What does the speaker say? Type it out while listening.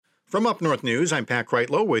From Up North News, I'm Pat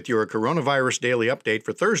Kreitlow with your coronavirus daily update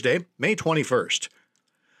for Thursday, May 21st.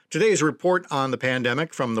 Today's report on the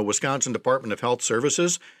pandemic from the Wisconsin Department of Health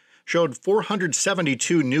Services showed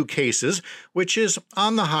 472 new cases, which is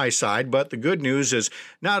on the high side, but the good news is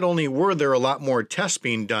not only were there a lot more tests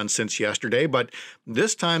being done since yesterday, but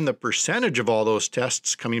this time the percentage of all those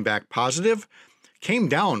tests coming back positive came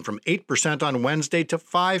down from 8% on Wednesday to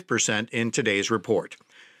 5% in today's report.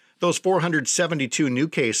 Those 472 new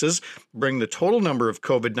cases bring the total number of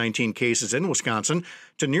COVID-19 cases in Wisconsin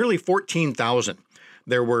to nearly 14,000.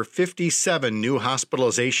 There were 57 new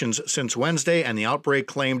hospitalizations since Wednesday, and the outbreak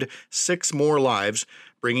claimed 6 more lives,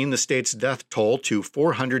 bringing the state's death toll to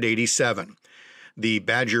 487. The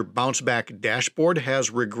Badger Bounce Back dashboard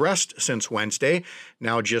has regressed since Wednesday,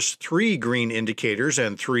 now just 3 green indicators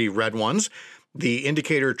and 3 red ones. The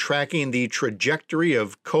indicator tracking the trajectory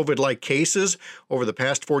of COVID-like cases over the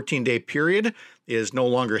past 14-day period is no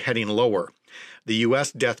longer heading lower. The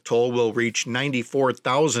U.S. death toll will reach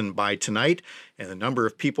 94,000 by tonight, and the number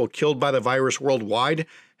of people killed by the virus worldwide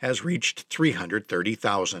has reached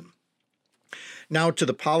 330,000. Now to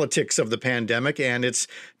the politics of the pandemic, and it's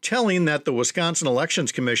telling that the Wisconsin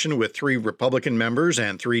Elections Commission, with 3 Republican members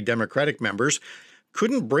and 3 Democratic members,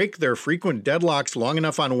 couldn't break their frequent deadlocks long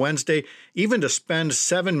enough on Wednesday even to spend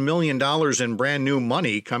 $7 million in brand new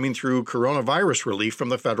money coming through coronavirus relief from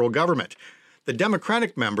the federal government. The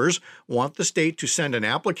Democratic members want the state to send an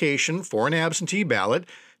application for an absentee ballot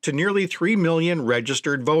to nearly 3 million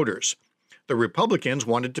registered voters. The Republicans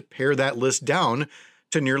wanted to pare that list down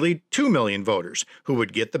to nearly 2 million voters who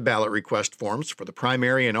would get the ballot request forms for the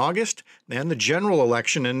primary in August and the general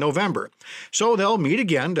election in November. So they'll meet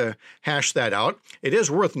again to hash that out. It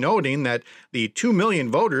is worth noting that the 2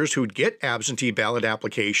 million voters who'd get absentee ballot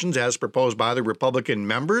applications as proposed by the Republican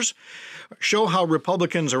members show how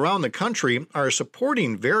Republicans around the country are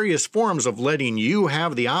supporting various forms of letting you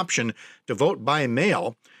have the option to vote by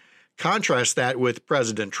mail. Contrast that with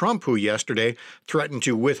President Trump, who yesterday threatened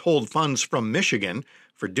to withhold funds from Michigan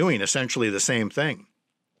for doing essentially the same thing.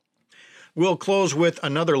 We'll close with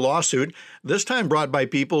another lawsuit, this time brought by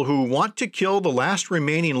people who want to kill the last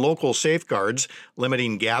remaining local safeguards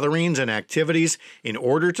limiting gatherings and activities in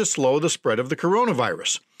order to slow the spread of the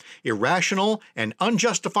coronavirus. Irrational and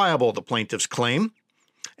unjustifiable, the plaintiffs claim.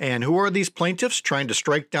 And who are these plaintiffs trying to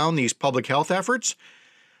strike down these public health efforts?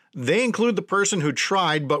 They include the person who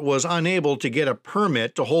tried but was unable to get a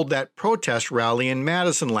permit to hold that protest rally in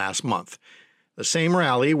Madison last month. The same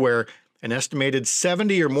rally where an estimated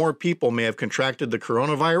 70 or more people may have contracted the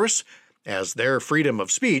coronavirus, as their freedom of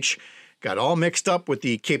speech got all mixed up with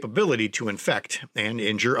the capability to infect and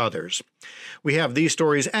injure others. We have these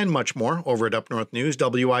stories and much more over at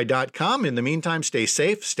UpNorthNewsWI.com. In the meantime, stay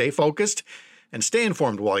safe, stay focused, and stay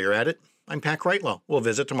informed while you're at it. I'm Pat Kreitlow. We'll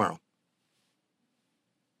visit tomorrow.